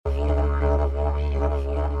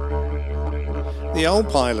The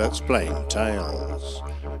old pilot's plain tales.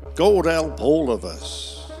 God help all of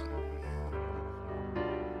us.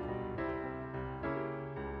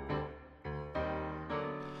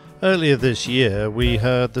 Earlier this year, we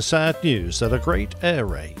heard the sad news that a great air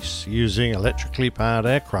race using electrically powered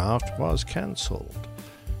aircraft was cancelled.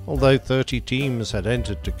 Although 30 teams had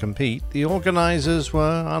entered to compete, the organisers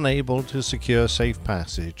were unable to secure safe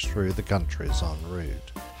passage through the countries en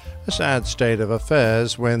route. A sad state of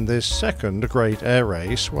affairs when this second great air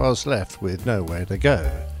race was left with nowhere to go.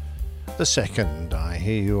 The second, I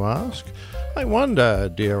hear you ask? I wonder,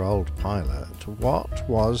 dear old pilot, what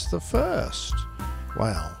was the first?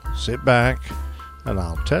 Well, sit back and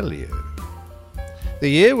I'll tell you. The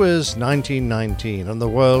year was 1919 and the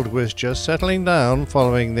world was just settling down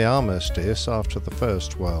following the armistice after the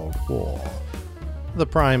First World War. The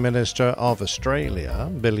Prime Minister of Australia,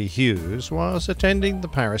 Billy Hughes, was attending the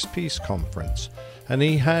Paris Peace Conference, and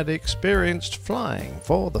he had experienced flying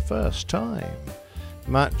for the first time.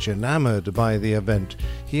 Much enamoured by the event,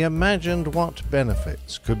 he imagined what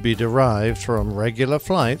benefits could be derived from regular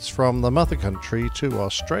flights from the mother country to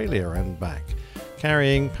Australia and back,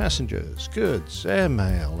 carrying passengers, goods,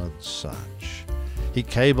 airmail and such. He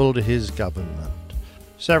cabled his government.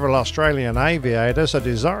 Several Australian aviators are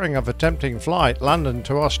desiring of attempting flight London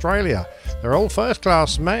to Australia. They're all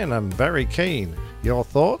first-class men and very keen. Your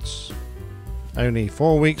thoughts? Only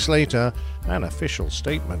 4 weeks later, an official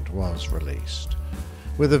statement was released.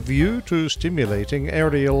 With a view to stimulating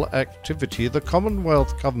aerial activity, the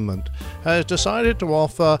Commonwealth Government has decided to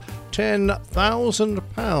offer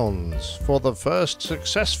 £10,000 for the first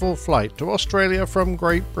successful flight to Australia from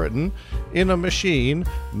Great Britain in a machine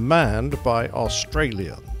manned by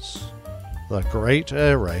Australians. The Great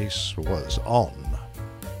Air Race was on.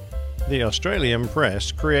 The Australian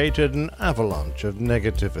press created an avalanche of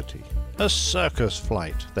negativity. A circus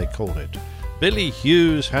flight, they called it. Billy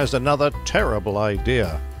Hughes has another terrible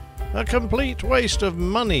idea. A complete waste of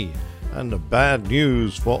money and bad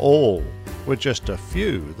news for all, were just a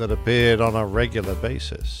few that appeared on a regular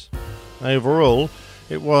basis. Overall,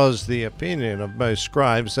 it was the opinion of most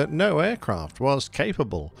scribes that no aircraft was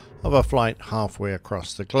capable of a flight halfway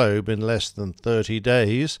across the globe in less than 30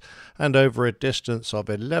 days and over a distance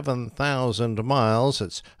of 11,000 miles,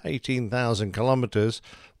 that's 18,000 kilometres,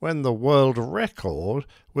 when the world record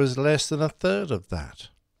was less than a third of that.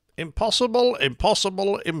 Impossible,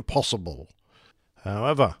 impossible, impossible.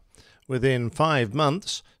 However, within 5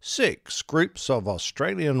 months, 6 groups of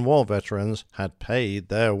Australian war veterans had paid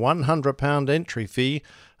their £100 entry fee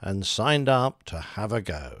and signed up to have a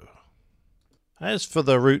go. As for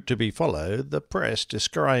the route to be followed, the press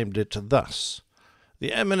described it thus.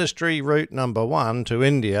 The Air Ministry route number 1 to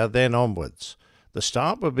India, then onwards. The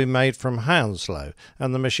start will be made from Hounslow,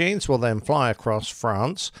 and the machines will then fly across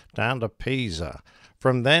France down to Pisa,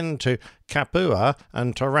 from then to Capua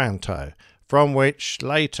and Taranto, from which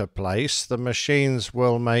later place the machines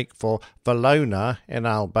will make for Valona in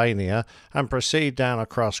Albania and proceed down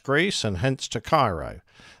across Greece and hence to Cairo,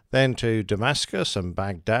 then to Damascus and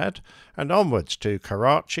Baghdad, and onwards to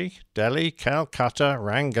Karachi, Delhi, Calcutta,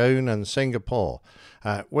 Rangoon and Singapore,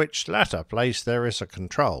 at which latter place there is a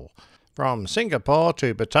control. From Singapore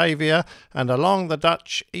to Batavia and along the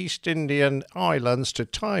Dutch East Indian Islands to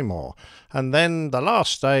Timor, and then the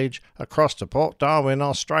last stage across to Port Darwin,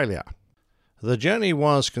 Australia. The journey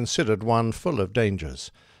was considered one full of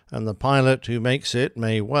dangers, and the pilot who makes it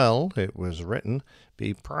may well, it was written,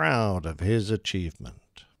 be proud of his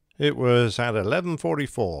achievement. It was at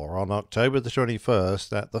 11:44 on October the 21st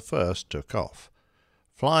that the first took off.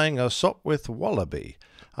 Flying a Sopwith Wallaby,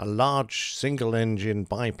 a large single-engine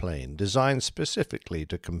biplane designed specifically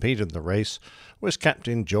to compete in the race, was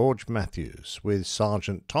Captain George Matthews, with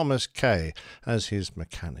Sergeant Thomas Kay as his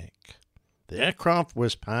mechanic. The aircraft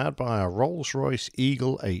was powered by a Rolls-Royce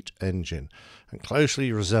Eagle 8 engine and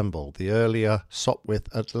closely resembled the earlier Sopwith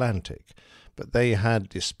Atlantic, but they had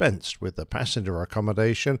dispensed with the passenger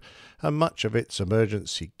accommodation and much of its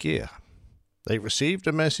emergency gear. They received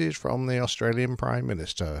a message from the Australian Prime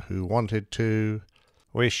Minister, who wanted to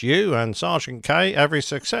wish you and Sergeant Kay every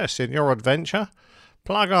success in your adventure.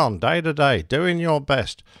 Plug on day to day, doing your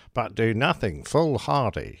best, but do nothing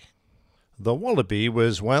foolhardy. The Wallaby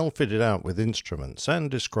was well fitted out with instruments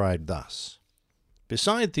and described thus.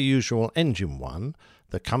 Beside the usual engine one,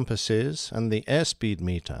 the compasses and the airspeed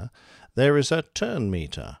meter, there is a turn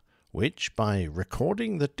meter, which, by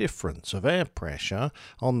recording the difference of air pressure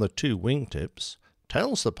on the 2 wingtips,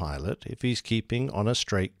 tells the pilot if he's keeping on a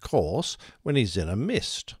straight course when he's in a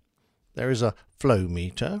mist. There is a flow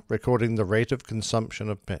meter recording the rate of consumption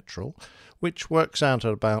of petrol, which works out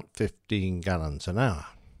at about 15 gallons an hour.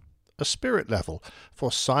 a spirit level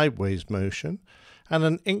for sideways motion, and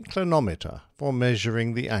an inclinometer for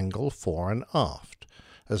measuring the angle fore and aft,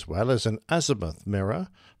 as well as an azimuth mirror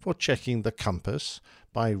for checking the compass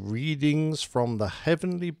by readings from the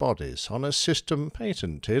heavenly bodies on a system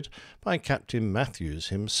patented by Captain Matthews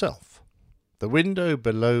himself. The window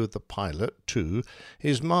below the pilot, too,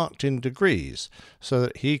 is marked in degrees so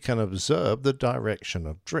that he can observe the direction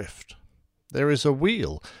of drift. There is a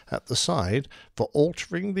wheel at the side for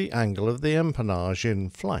altering the angle of the empennage in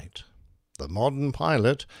flight. The modern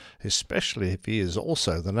pilot, especially if he is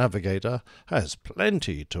also the navigator, has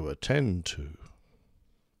plenty to attend to.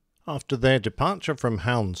 After their departure from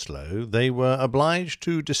Hounslow, they were obliged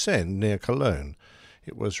to descend near Cologne.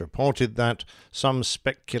 It was reported that some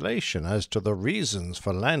speculation as to the reasons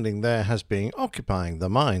for landing there has been occupying the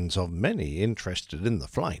minds of many interested in the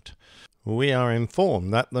flight. We are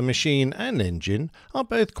informed that the machine and engine are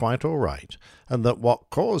both quite all right, and that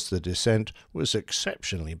what caused the descent was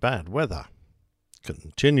exceptionally bad weather.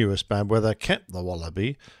 Continuous bad weather kept the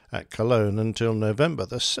Wallaby at Cologne until November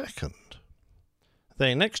the 2nd.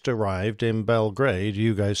 They next arrived in Belgrade,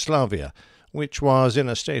 Yugoslavia, which was in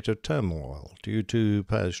a state of turmoil due to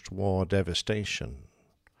post-war devastation.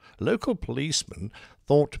 Local policemen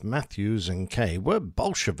thought Matthews and Kay were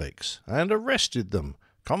Bolsheviks and arrested them,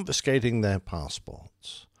 confiscating their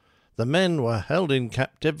passports. The men were held in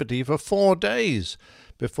captivity for 4 days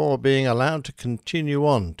before being allowed to continue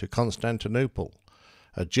on to Constantinople,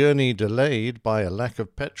 a journey delayed by a lack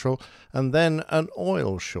of petrol and then an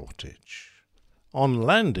oil shortage. On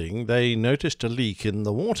landing, they noticed a leak in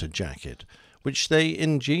the water jacket, which they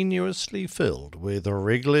ingeniously filled with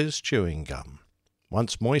Wrigley's chewing gum.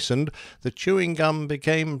 Once moistened, the chewing gum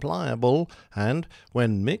became pliable, and,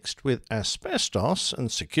 when mixed with asbestos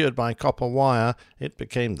and secured by copper wire, it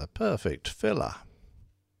became the perfect filler.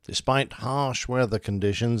 Despite harsh weather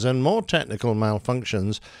conditions and more technical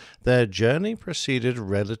malfunctions, their journey proceeded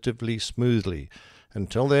relatively smoothly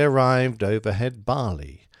until they arrived overhead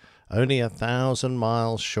Bali, only 1,000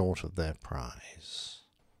 miles short of their prize.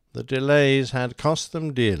 The delays had cost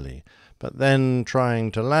them dearly, but then,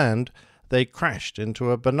 trying to land, they crashed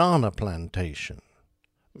into a banana plantation.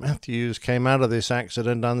 Matthews came out of this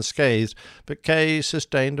accident unscathed, but Kay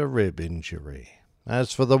sustained a rib injury.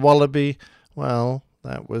 As for the Wallaby, well,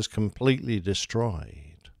 that was completely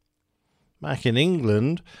destroyed. Back in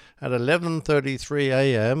England, at 11:33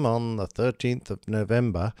 a.m. on the 13th of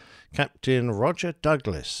November, Captain Roger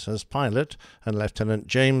Douglas as pilot and Lieutenant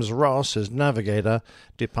James Ross as navigator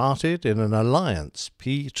departed in an Alliance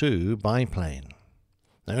P-2 biplane.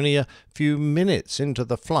 Only a few minutes into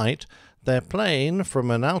the flight, their plane, from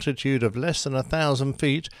an altitude of less than 1,000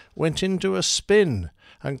 feet, went into a spin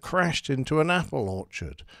and crashed into an apple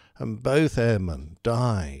orchard, and both airmen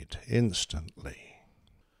died instantly.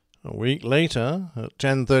 A week later, at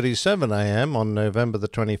 10:37 a.m. on November the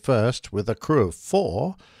 21st, with a crew of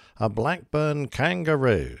 4, a Blackburn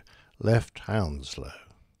Kangaroo left Hounslow.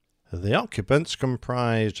 The occupants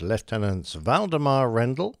comprised Lieutenants Valdemar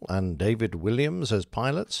Rendell and David Williams as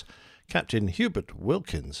pilots, Captain Hubert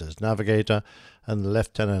Wilkins as navigator, and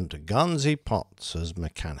Lieutenant Garnsey Potts as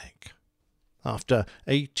mechanic. After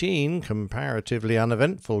 18 comparatively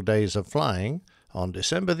uneventful days of flying, on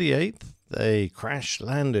December the 8th, they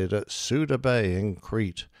crash-landed at Suda Bay in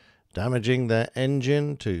Crete, damaging their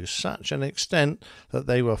engine to such an extent that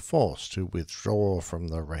they were forced to withdraw from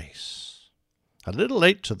the race. A little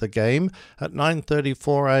late to the game, at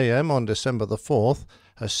 9:34 a.m. on December the 4th,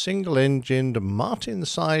 a single-engined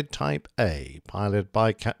Martinsyde Type A, piloted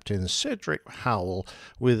by Captain Cedric Howell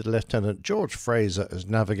with Lieutenant George Fraser as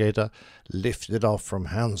navigator, lifted off from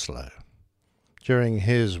Hounslow. During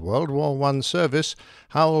his World War I service,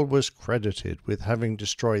 Howell was credited with having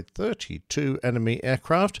destroyed 32 enemy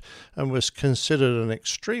aircraft and was considered an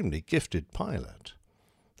extremely gifted pilot.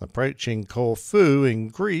 Approaching Corfu in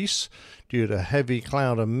Greece, due to heavy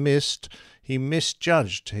cloud and mist, he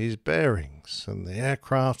misjudged his bearings, and the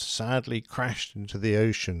aircraft sadly crashed into the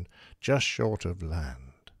ocean just short of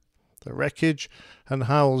land. The wreckage and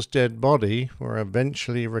Howell's dead body were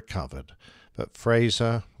eventually recovered, but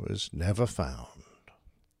Fraser was never found.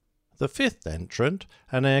 The fifth entrant,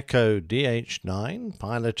 an Airco DH-9,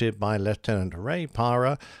 piloted by Lieutenant Ray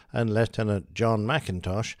Parra and Lieutenant John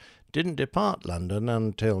McIntosh, didn't depart London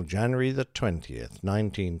until January the 20th,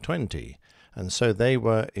 1920, and so they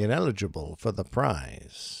were ineligible for the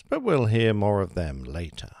prize, but we'll hear more of them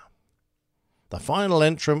later. The final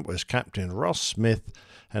entrant was Captain Ross Smith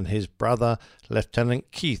and his brother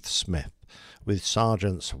Lieutenant Keith Smith, with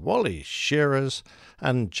Sergeants Wally Shearers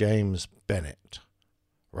and James Bennett.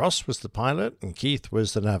 Ross was the pilot and Keith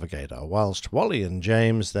was the navigator, whilst Wally and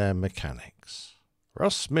James their mechanics.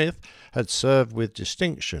 Ross Smith had served with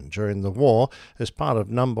distinction during the war as part of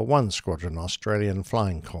No. 1 Squadron Australian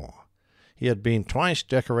Flying Corps. He had been twice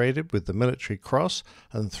decorated with the Military Cross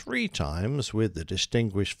and 3 times with the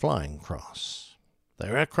Distinguished Flying Cross.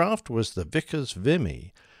 Their aircraft was the Vickers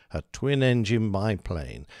Vimy, a twin-engine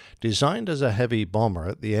biplane designed as a heavy bomber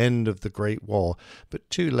at the end of the Great War, but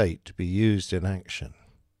too late to be used in action.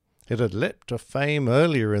 It had leapt to fame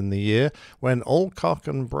earlier in the year when Alcock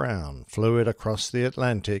and Brown flew it across the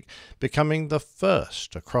Atlantic, becoming the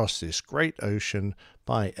first to cross this great ocean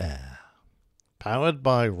by air. Powered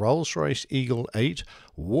by Rolls-Royce Eagle 8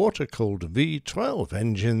 water-cooled V12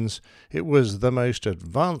 engines, it was the most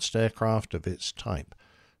advanced aircraft of its type.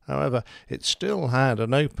 However, it still had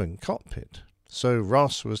an open cockpit, so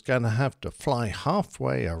Ross was going to have to fly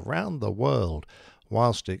halfway around the world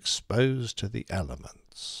whilst exposed to the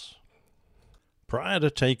elements. Prior to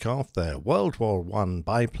takeoff, their World War I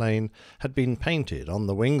biplane had been painted on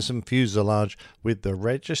the wings and fuselage with the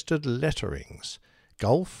registered letterings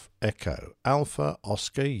Golf, Echo, Alpha,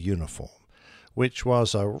 Oscar Uniform, which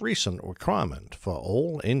was a recent requirement for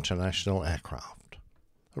all international aircraft.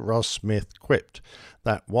 Ross Smith quipped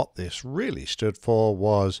that what this really stood for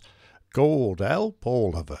was God help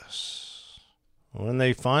all of us. When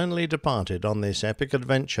they finally departed on this epic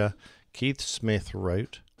adventure, Keith Smith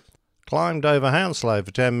wrote, "Climbed over Hounslow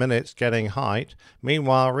for 10 minutes getting height,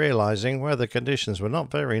 meanwhile realizing weather conditions were not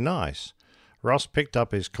very nice. Ross picked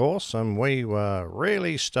up his course and we were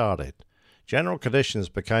really started. General conditions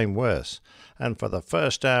became worse, and for the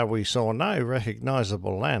first hour we saw no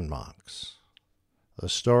recognizable landmarks." The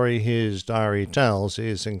story his diary tells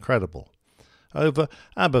is incredible. Over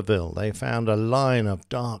Abbeville they found a line of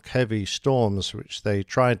dark, heavy storms which they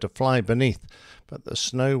tried to fly beneath, but the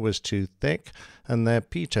snow was too thick and their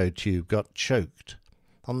pitot tube got choked.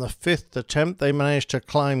 On the 5th attempt they managed to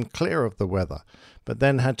climb clear of the weather, but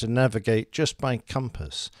then had to navigate just by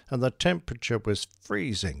compass, and the temperature was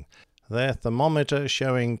freezing, their thermometer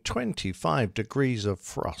showing 25 degrees of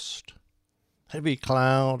frost. Heavy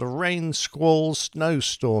cloud, rain squalls,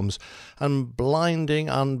 snowstorms, and blinding,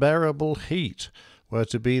 unbearable heat were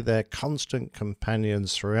to be their constant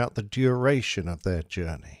companions throughout the duration of their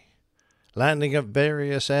journey. Landing at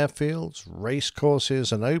various airfields,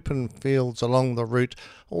 racecourses, and open fields along the route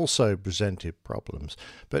also presented problems,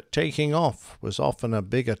 but taking off was often a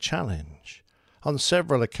bigger challenge. On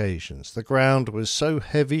several occasions, the ground was so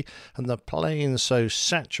heavy and the planes so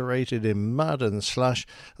saturated in mud and slush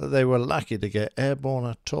that they were lucky to get airborne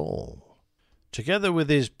at all. Together with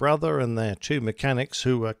his brother and their 2 mechanics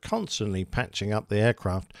who were constantly patching up the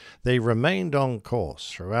aircraft, they remained on course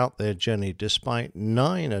throughout their journey despite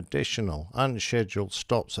 9 additional unscheduled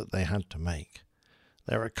stops that they had to make.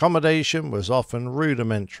 Their accommodation was often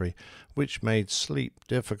rudimentary, which made sleep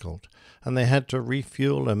difficult, and they had to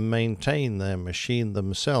refuel and maintain their machine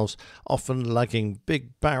themselves, often lugging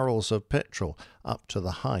big barrels of petrol up to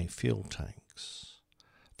the high fuel tanks.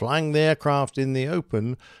 Flying the aircraft in the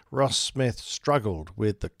open, Ross Smith struggled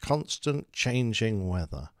with the constant changing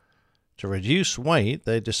weather. To reduce weight,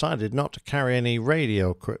 they decided not to carry any radio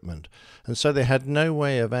equipment, and so they had no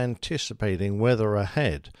way of anticipating weather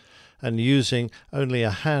ahead, and using only a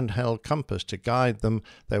handheld compass to guide them,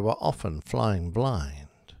 they were often flying blind.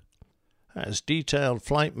 As detailed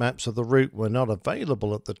flight maps of the route were not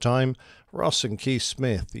available at the time, Ross and Keith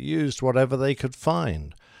Smith used whatever they could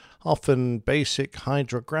find, often basic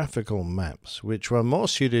hydrographical maps, which were more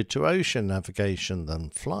suited to ocean navigation than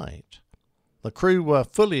flight. The crew were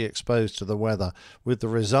fully exposed to the weather, with the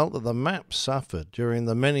result that the maps suffered during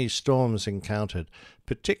the many storms encountered,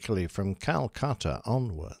 particularly from Calcutta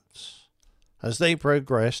onwards. As they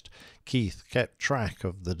progressed, Keith kept track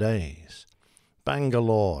of the days.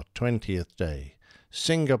 Bangalore, 20th day.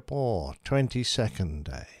 Singapore, 22nd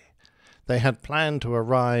day. They had planned to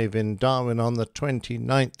arrive in Darwin on the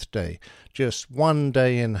 29th day, just 1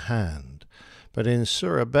 day in hand. But in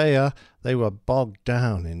Surabaya they were bogged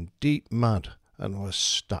down in deep mud and were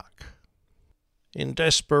stuck. In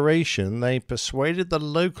desperation, they persuaded the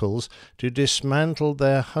locals to dismantle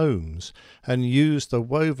their homes and use the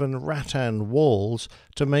woven rattan walls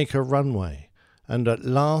to make a runway, and at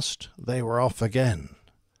last they were off again.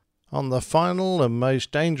 On the final and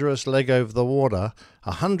most dangerous leg over the water,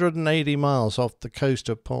 180 miles off the coast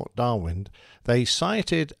of Port Darwin, they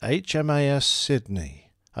sighted HMAS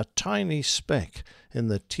Sydney, a tiny speck in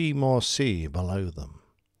the Timor Sea below them.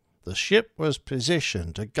 The ship was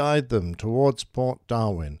positioned to guide them towards Port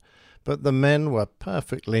Darwin, but the men were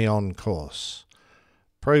perfectly on course.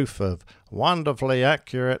 proof of wonderfully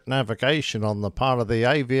accurate navigation on the part of the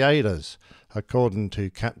aviators, according to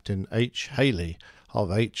Captain H. Haley of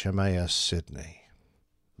HMAS Sydney.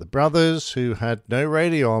 The brothers, who had no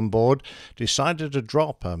radio on board, decided to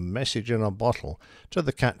drop a message in a bottle to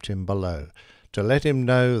the captain below to let him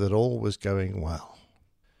know that all was going well.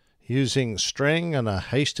 Using string and a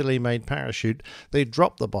hastily made parachute, they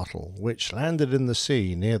dropped the bottle, which landed in the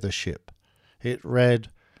sea near the ship. It read,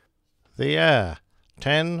 "The air,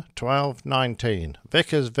 10-12-19,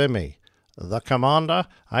 Vickers Vimy. The commander,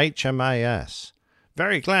 HMAS.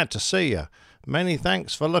 Very glad to see you. Many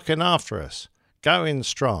thanks for looking after us. Going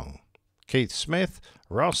strong. Keith Smith,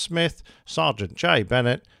 Ross Smith, Sergeant J.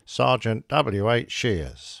 Bennett, Sergeant W.H.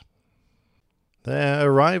 Shears." Their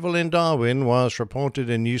arrival in Darwin was reported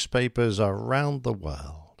in newspapers around the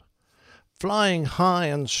world. Flying high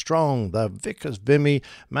and strong, the Vickers Vimy,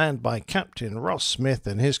 manned by Captain Ross Smith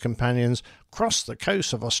and his companions, crossed the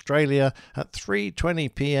coast of Australia at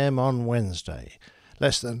 3:20 p.m. on Wednesday.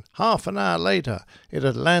 Less than half an hour later, it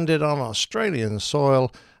had landed on Australian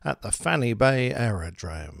soil at the Fanny Bay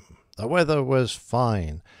Aerodrome. The weather was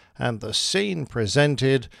fine, and the scene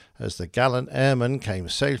presented as the gallant airmen came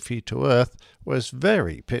safely to earth was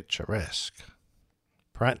very picturesque.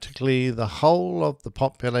 Practically the whole of the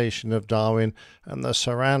population of Darwin and the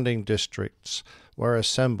surrounding districts were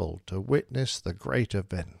assembled to witness the great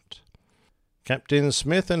event. Captain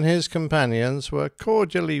Smith and his companions were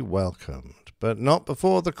cordially welcomed, but not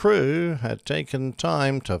before the crew had taken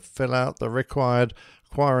time to fill out the required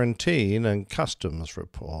quarantine and customs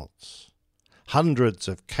reports. Hundreds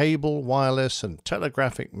of cable, wireless and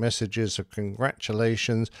telegraphic messages of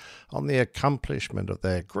congratulations on the accomplishment of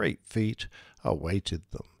their great feat awaited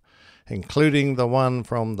them, including the one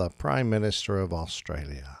from the Prime Minister of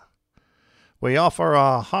Australia. "We offer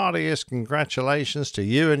our heartiest congratulations to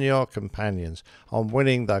you and your companions on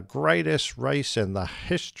winning the greatest race in the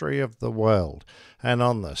history of the world, and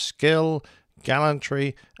on the skill,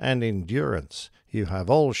 gallantry and endurance you have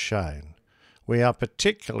all shown. We are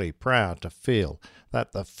particularly proud to feel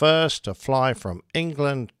that the first to fly from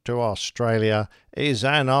England to Australia is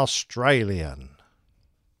an Australian."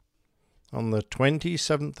 On the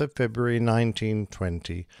 27th of February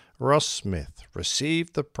 1920, Ross Smith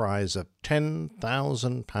received the prize of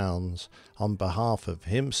 £10,000 on behalf of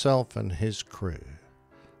himself and his crew.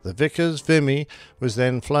 The Vickers Vimy was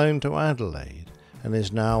then flown to Adelaide and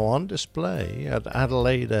is now on display at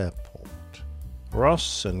Adelaide Airport.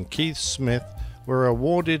 Ross and Keith Smith were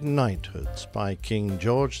awarded knighthoods by King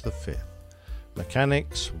George V.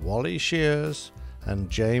 Mechanics Wally Shears and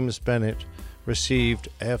James Bennett received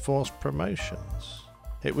Air Force promotions.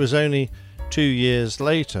 It was only 2 years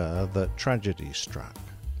later that tragedy struck.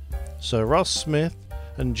 Sir Ross Smith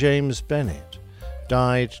and James Bennett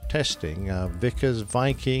died testing a Vickers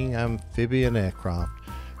Viking amphibian aircraft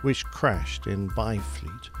which crashed in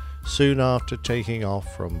Byfleet soon after taking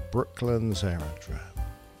off from Brooklands Aerodrome.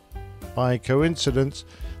 By coincidence,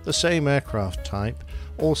 the same aircraft type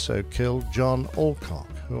also killed John Alcock,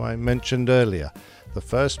 who I mentioned earlier, the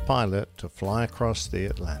first pilot to fly across the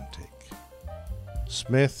Atlantic.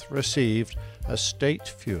 Smith received a state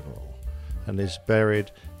funeral and is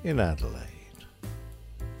buried in Adelaide.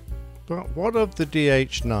 But what of the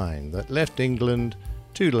DH-9 that left England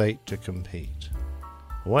too late to compete?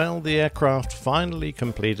 Well, the aircraft finally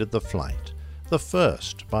completed the flight, the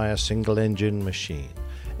first by a single-engine machine,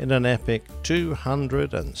 in an epic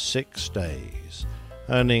 206 days,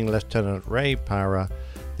 earning Lieutenant Ray Parra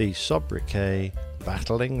the sobriquet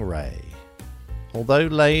Battling Ray. Although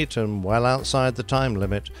late and well outside the time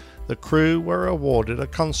limit, the crew were awarded a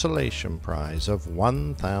consolation prize of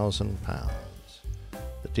 £1,000.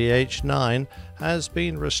 The DH-9 has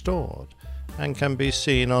been restored and can be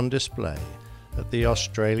seen on display at the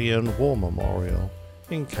Australian War Memorial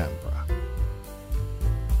in Canberra.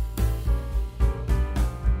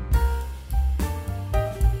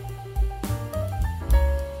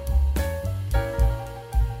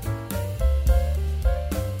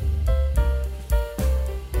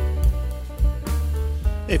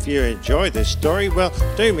 If you enjoyed this story, well,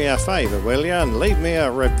 do me a favour, will you, and leave me a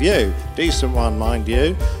review, decent one mind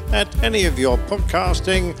you, at any of your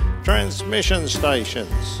podcasting transmission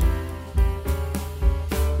stations.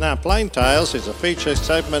 Now, Plain Tales is a feature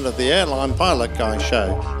segment of the Airline Pilot Guy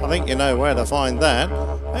show. I think you know where to find that.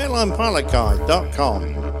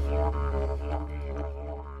 airlinepilotguy.com.